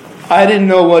 I didn't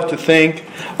know what to think.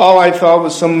 All I thought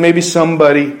was maybe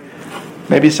somebody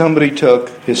took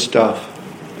his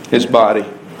stuff, his body.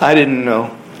 I didn't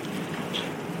know.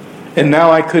 And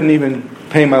now I couldn't even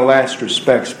pay my last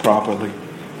respects properly.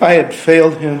 I had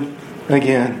failed him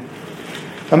again.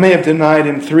 I may have denied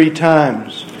him 3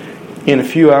 times in a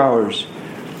few hours,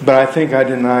 but I think I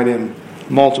denied him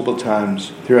multiple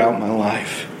times throughout my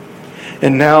life.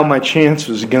 And now my chance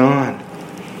was gone.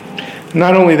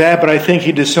 Not only that, but I think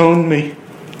he disowned me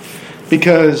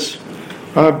because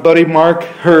our buddy Mark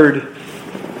heard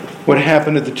what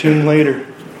happened at the tomb later.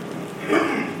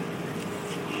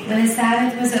 When the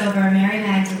Sabbath was over, Mary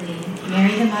Magdalene,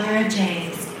 Mary the mother of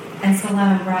James, and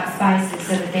Salome brought spices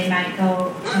so that they might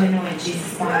go to anoint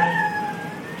Jesus' body.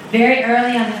 Very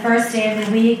early on the first day of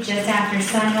the week, just after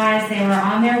sunrise, they were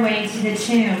on their way to the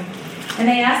tomb, and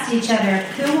they asked each other,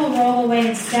 "Who will roll away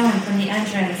the stone from the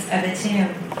entrance of the tomb?"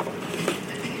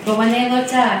 But when they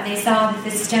looked up, they saw that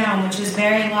the stone, which was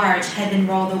very large, had been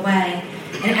rolled away.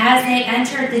 And as they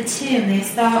entered the tomb, they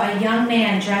saw a young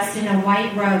man dressed in a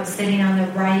white robe sitting on the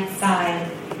right side,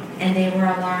 and they were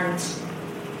alarmed.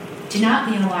 "Do not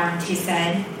be alarmed," he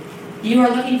said. "You are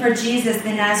looking for Jesus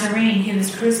the Nazarene who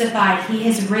was crucified. He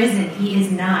has risen. He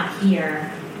is not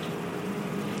here.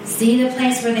 See the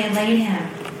place where they laid him.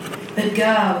 But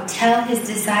go, tell his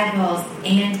disciples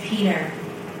and Peter.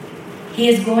 He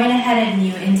is going ahead of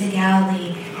you into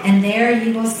Galilee, and there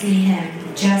you will see him,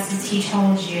 just as he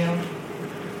told you."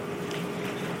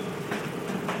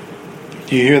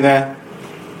 Do you hear that?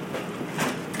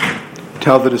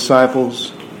 Tell the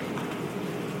disciples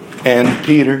and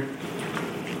Peter.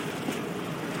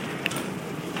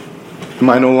 Am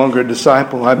I no longer a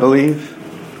disciple? I believe.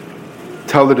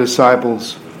 Tell the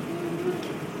disciples.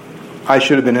 I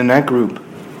should have been in that group.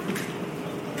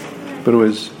 But it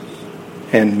was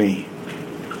and me.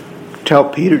 Tell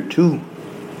Peter too.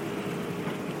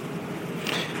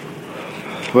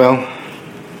 Well,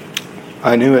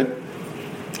 I knew it.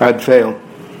 I'd failed.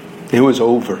 It was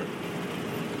over.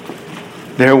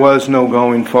 There was no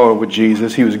going forward with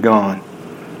Jesus. He was gone.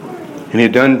 And he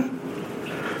had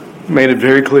made it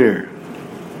very clear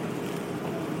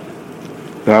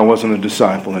that I wasn't a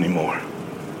disciple anymore.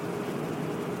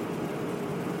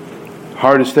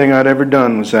 Hardest thing I'd ever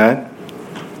done was that.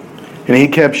 And he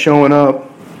kept showing up.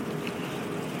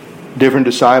 Different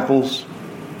disciples,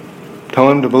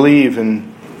 telling them to believe, and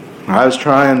I was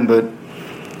trying, but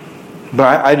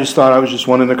I just thought I was just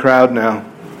one in the crowd now.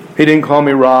 He didn't call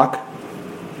me Rock.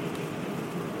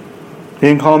 He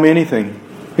didn't call me anything.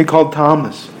 He called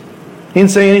Thomas. He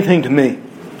didn't say anything to me.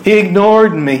 He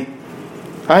ignored me.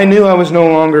 I knew I was no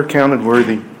longer counted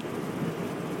worthy.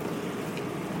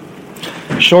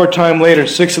 A short time later,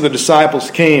 6 of the disciples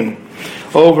came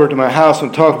over to my house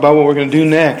and talked about what we're going to do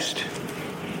next.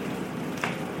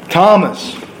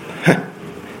 Thomas,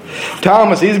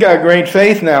 he's got great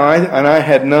faith now, and I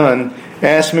had none.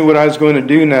 Asked me what I was going to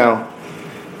do now.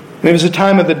 And it was a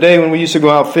time of the day when we used to go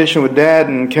out fishing with Dad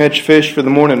and catch fish for the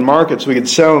morning market so we could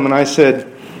sell them. And I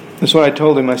said, that's what I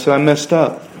told him. I said, I messed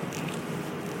up.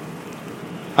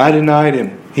 I denied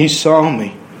him. He saw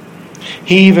me.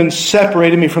 He even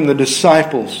separated me from the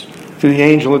disciples through the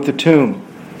angel at the tomb.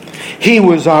 He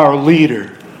was our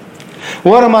leader.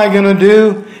 What am I going to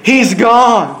do? He's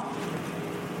gone.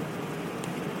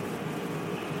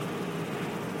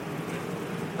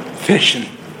 Fishing,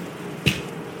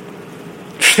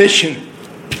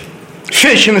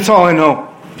 that's all I know.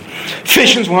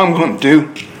 Fishing's what I'm going to do.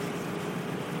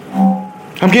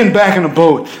 I'm getting back in the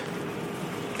boat.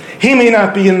 He may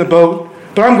not be in the boat,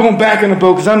 but I'm going back in the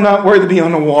boat because I'm not worthy to be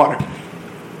on the water.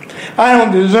 I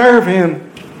don't deserve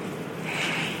him.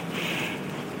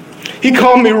 He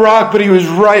called me Rock, but he was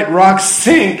right. Rocks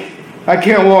sink. I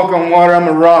can't walk on water. I'm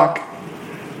a rock.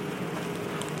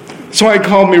 So he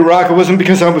called me Rock. It wasn't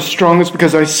because I was strong. It's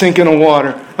because I sink in the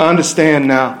water. I understand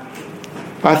now.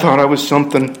 I thought I was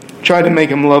something. Tried to make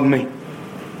him love me.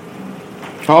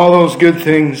 All those good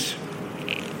things.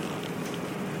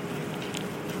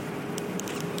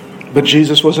 But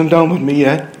Jesus wasn't done with me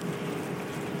yet.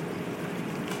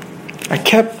 I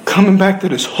kept coming back to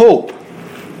this hope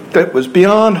that was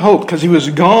beyond hope because he was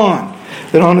gone.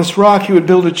 That on this rock he would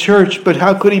build a church. But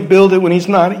how could he build it when he's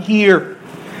not here?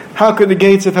 How could the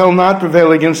gates of hell not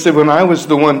prevail against it when I was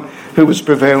the one who was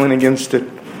prevailing against it?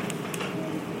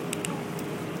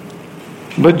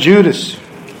 But Judas,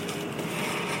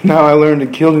 now I learned,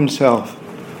 had killed himself.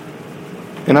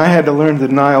 And I had to learn that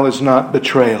denial is not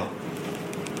betrayal.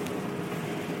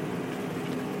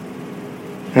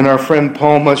 And our friend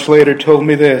Paul much later told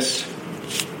me this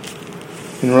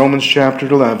in Romans chapter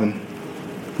 11.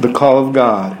 The call of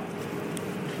God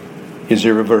is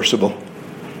irreversible.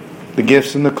 The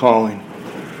gifts and the calling.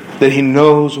 That He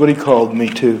knows what He called me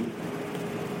to.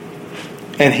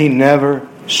 And He never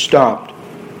stopped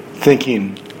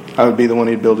thinking I would be the one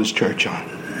He'd build His church on.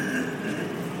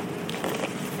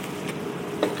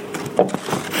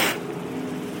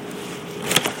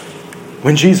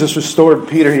 When Jesus restored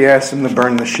Peter, He asked him to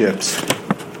burn the ships.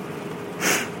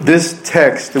 This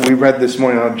text that we read this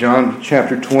morning out of John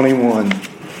chapter 21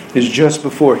 is just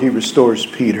before He restores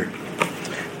Peter.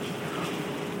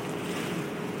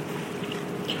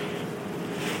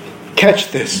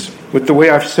 Catch this with the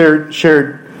way I've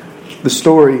shared the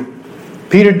story.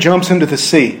 Peter jumps into the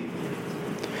sea.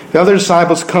 The other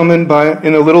disciples come in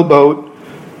a little boat,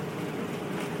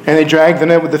 and they drag the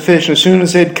net with the fish. And as soon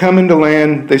as they'd come into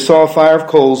land, they saw a fire of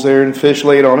coals there and fish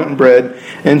laid on it and bread.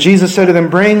 And Jesus said to them,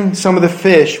 "Bring some of the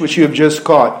fish which you have just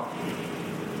caught."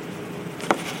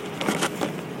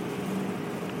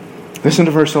 Listen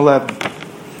to verse 11.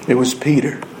 It was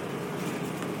Peter.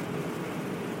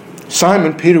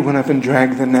 Simon Peter went up and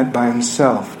dragged the net by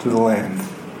himself to the land.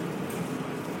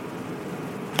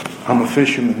 I'm a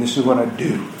fisherman. This is what I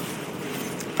do.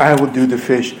 I will do the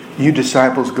fish. You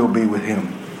disciples go be with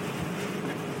him.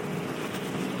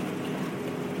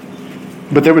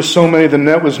 But there were so many, the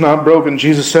net was not broken.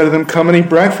 Jesus said to them, "Come and eat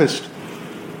breakfast."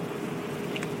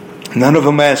 None of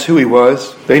them asked who He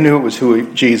was. They knew it was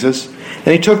Jesus.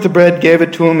 And He took the bread, gave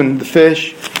it to them, and the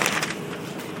fish.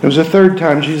 It was the third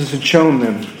time Jesus had shown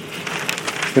them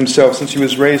Himself since He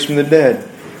was raised from the dead.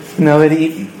 And now they'd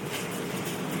eaten.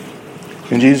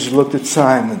 And Jesus looked at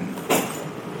Simon.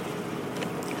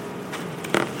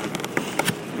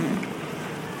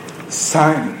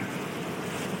 Simon.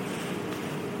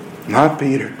 Not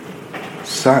Peter.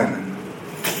 Simon.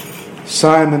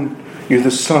 Simon, you're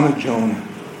the son of Jonah.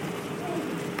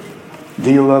 Do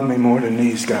you love me more than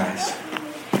these guys?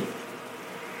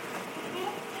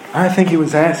 I think He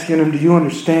was asking him, do you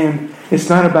understand? It's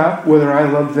not about whether I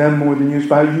love them more than you. It's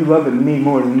about you loving me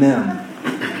more than them.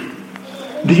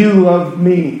 Do you love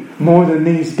me more than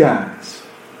these guys?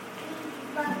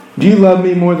 Do you love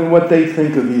me more than what they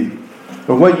think of you?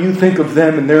 Or what you think of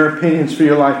them and their opinions for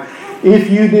your life?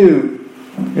 If you do,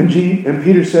 and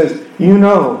Peter says, you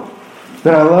know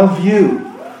that I love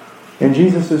you. And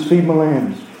Jesus says, feed my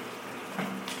lambs.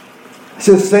 He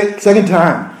says, second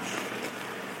time,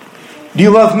 do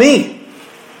you love me?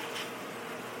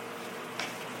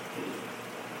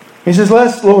 He says,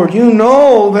 yes, Lord, you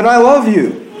know that I love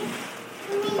you.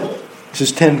 He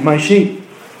says, tend my sheep.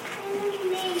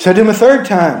 He said to him a third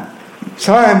time,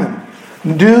 Simon,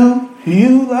 do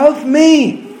you love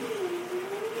me?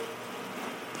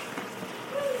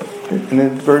 And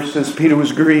then the verse says Peter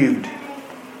was grieved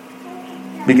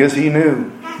because he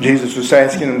knew Jesus was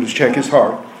asking him to check his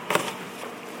heart.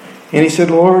 And he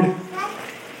said, Lord,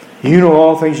 you know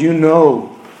all things. You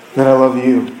know that I love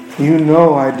you. You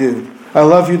know I do. I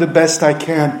love you the best I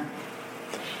can.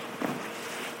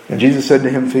 And Jesus said to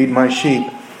him, feed my sheep.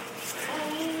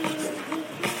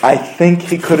 I think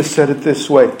He could have said it this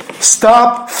way.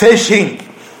 Stop fishing.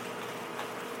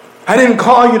 I didn't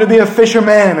call you to be a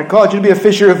fisherman. I called you to be a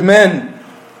fisher of men.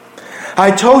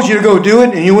 I told you to go do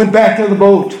it and you went back to the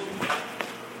boat.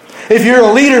 If you're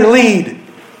a leader, lead.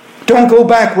 Don't go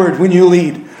backward when you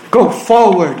lead. Go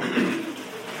forward.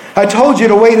 I told you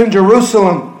to wait in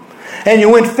Jerusalem and you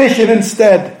went fishing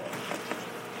instead.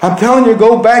 I'm telling you,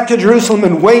 go back to Jerusalem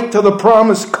and wait till the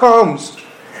promise comes.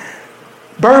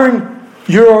 Burn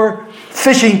your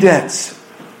fishing debts.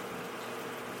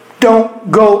 Don't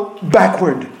go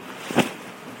backward.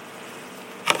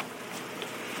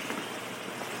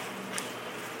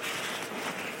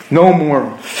 No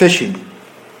more fishing.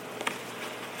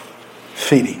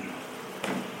 Feeding.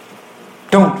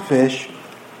 Don't fish.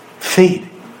 Feed.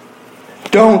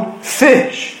 Don't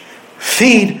fish.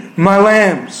 Feed my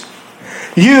lambs.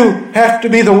 You have to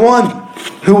be the one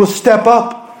who will step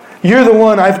up. You're the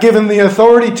one I've given the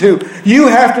authority to. You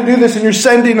have to do this, and you're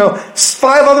sending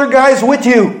 5 other guys with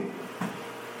you.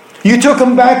 You took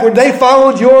them backward. They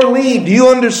followed your lead. Do you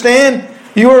understand?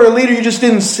 You were a leader. You just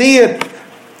didn't see it.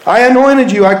 I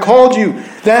anointed you. I called you.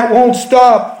 That won't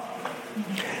stop.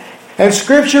 And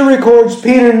Scripture records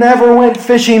Peter never went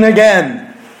fishing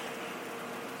again.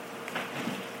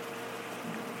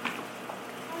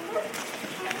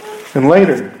 And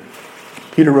later,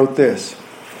 Peter wrote this.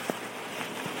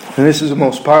 And this is the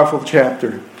most powerful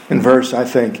chapter and verse, I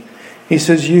think. He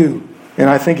says, you, and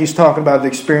I think he's talking about the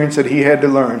experience that he had to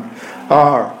learn,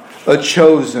 are a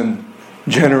chosen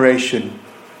generation.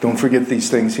 Don't forget these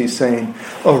things he's saying.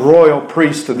 A royal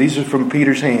priesthood. These are from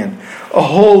Peter's hand. A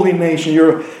holy nation.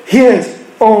 You're His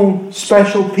own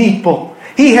special people.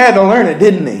 He had to learn it,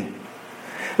 didn't he?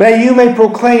 That you may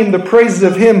proclaim the praises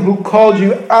of Him who called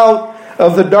you out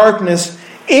of the darkness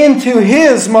into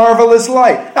His marvelous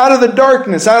light. Out of the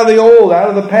darkness, out of the old, out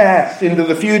of the past, into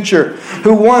the future.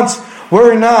 Who once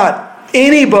were not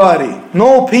anybody,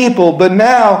 no people, but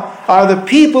now are the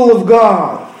people of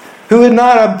God. Who had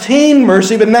not obtained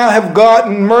mercy, but now have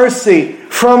gotten mercy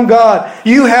from God.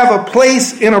 You have a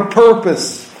place and a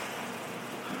purpose.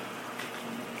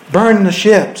 Burn the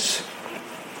ships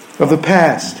of the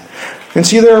past. And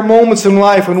see, there are moments in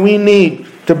life when we need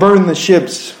to burn the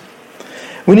ships.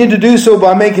 We need to do so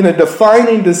by making a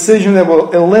defining decision that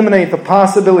will eliminate the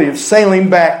possibility of sailing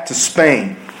back to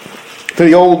Spain, to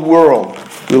the old world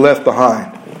we left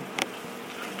behind.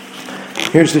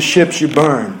 Here's the ships you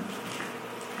burn.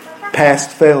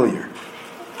 Past failure.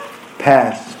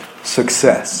 Past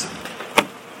success.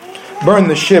 Burn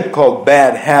the ship called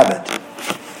bad habit.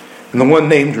 And the one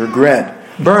named regret.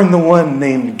 Burn the one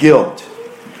named guilt.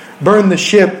 Burn the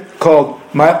ship called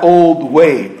my old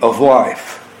way of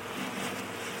life.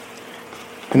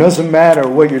 It doesn't matter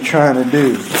what you're trying to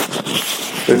do.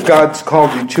 If God's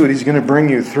called you to it, He's going to bring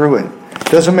you through it. It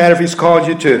doesn't matter if He's called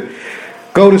you to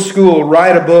go to school,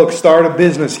 write a book, start a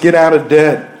business, get out of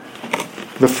debt.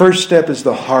 The first step is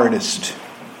the hardest.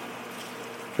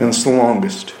 And it's the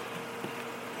longest.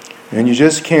 And you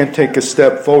just can't take a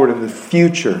step forward in the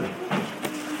future.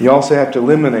 You also have to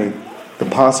eliminate the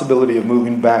possibility of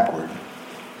moving backward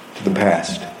to the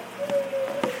past.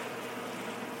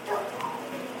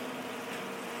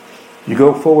 You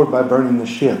go forward by burning the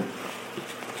ship.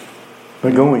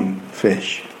 By going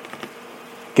fish.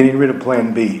 Getting rid of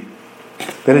plan B.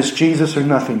 That is Jesus or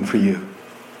nothing for you.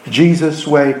 Jesus'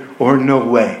 way or no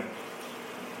way.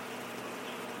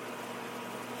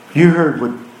 You heard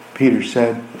what Peter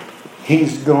said.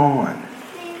 He's gone.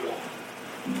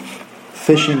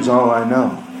 Fishing's all I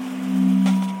know.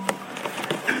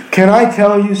 Can I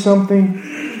tell you something?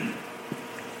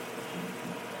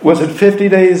 Was it 50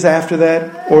 days after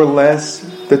that or less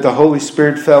that the Holy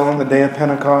Spirit fell on the day of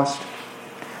Pentecost?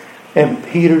 And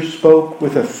Peter spoke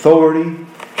with authority,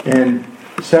 and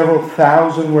several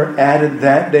thousand were added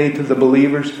that day to the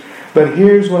believers. But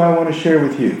here's what I want to share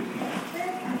with you.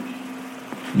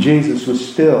 Jesus was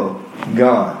still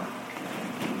God.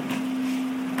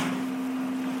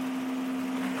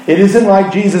 It isn't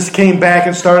like Jesus came back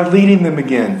and started leading them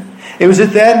again. It was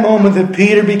at that moment that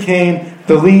Peter became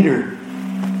the leader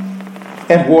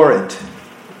and wore it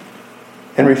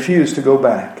and refused to go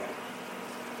back.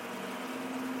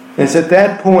 And it's at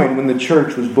that point when the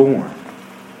church was born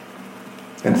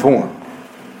and formed.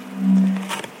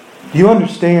 You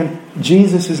understand,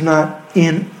 Jesus is not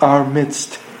in our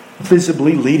midst,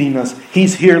 visibly leading us.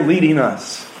 He's here leading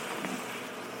us.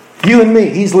 You and me,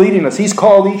 He's leading us. He's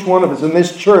called each one of us in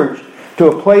this church to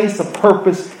a place of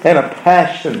purpose and a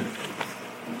passion.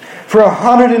 For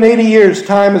 180 years,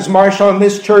 time has marched on.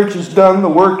 This church has done the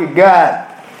work of God.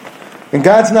 And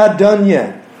God's not done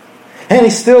yet. And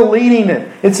He's still leading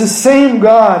it. It's the same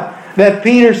God that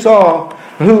Peter saw,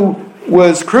 who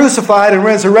was crucified and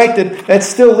resurrected, that's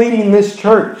still leading this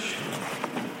church.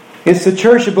 It's the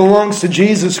church that belongs to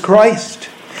Jesus Christ.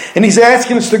 And He's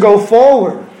asking us to go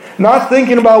forward. Not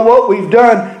thinking about what we've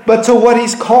done, but to what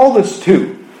He's called us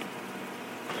to.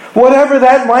 Whatever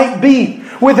that might be,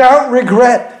 without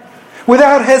regret,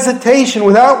 without hesitation,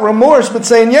 without remorse, but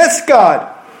saying, yes,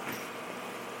 God,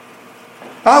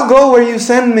 I'll go where You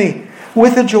send me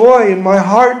with a joy in my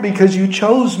heart because You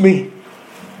chose me.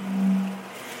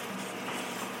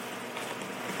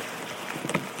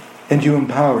 And You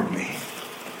empowered me.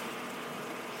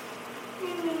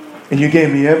 And You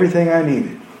gave me everything I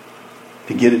needed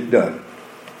to get it done.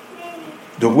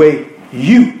 The way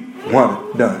You want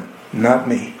it done, not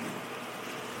me.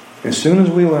 As soon as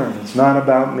we learn it's not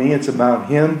about me, it's about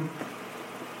Him,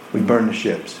 we burn the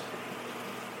ships.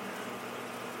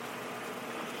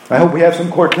 I hope we have some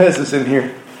Cortezes in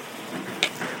here.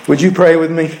 Would you pray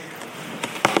with me?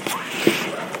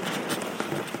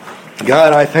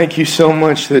 God, I thank You so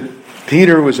much that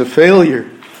Peter was a failure,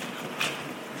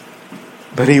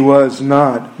 but he was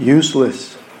not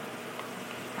useless.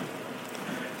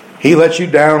 He let you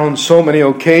down on so many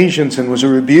occasions and was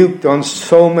rebuked on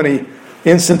so many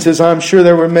instances. I'm sure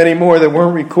there were many more that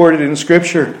weren't recorded in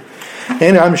Scripture.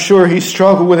 And I'm sure He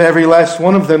struggled with every last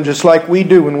one of them, just like we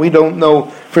do when we don't know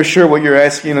for sure what you're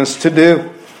asking us to do.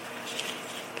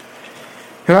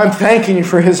 And I'm thanking you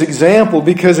for His example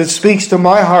because it speaks to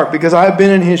my heart, because I've been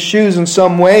in His shoes in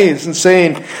some ways and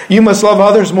saying, you must love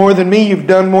others more than me. You've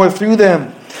done more through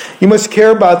them. You must care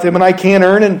about them, and I can't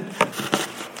earn it.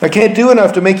 I can't do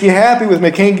enough to make you happy with me.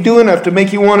 I can't do enough to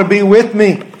make you want to be with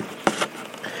me.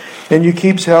 And you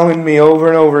keep telling me over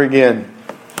and over again,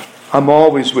 I'm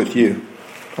always with you.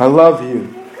 I love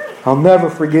you. I'll never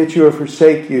forget you or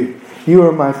forsake you. You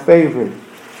are my favorite.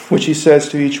 Which He says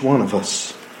to each one of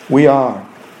us. We are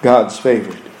God's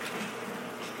favorite.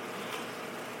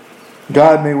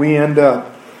 God, may we end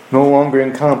up no longer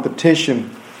in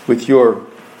competition with your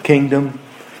kingdom,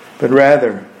 but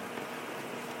rather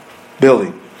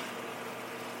building,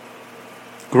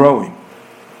 growing,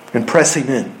 and pressing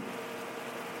in,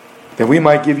 that we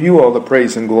might give you all the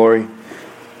praise and glory,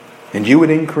 and you would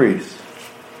increase,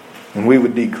 and we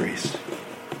would decrease.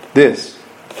 This,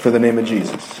 for the name of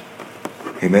Jesus.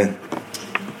 Amen.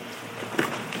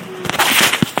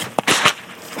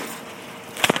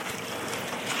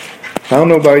 I don't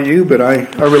know about you, but I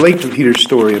relate to Peter's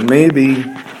story, and maybe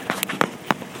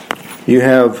you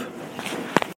have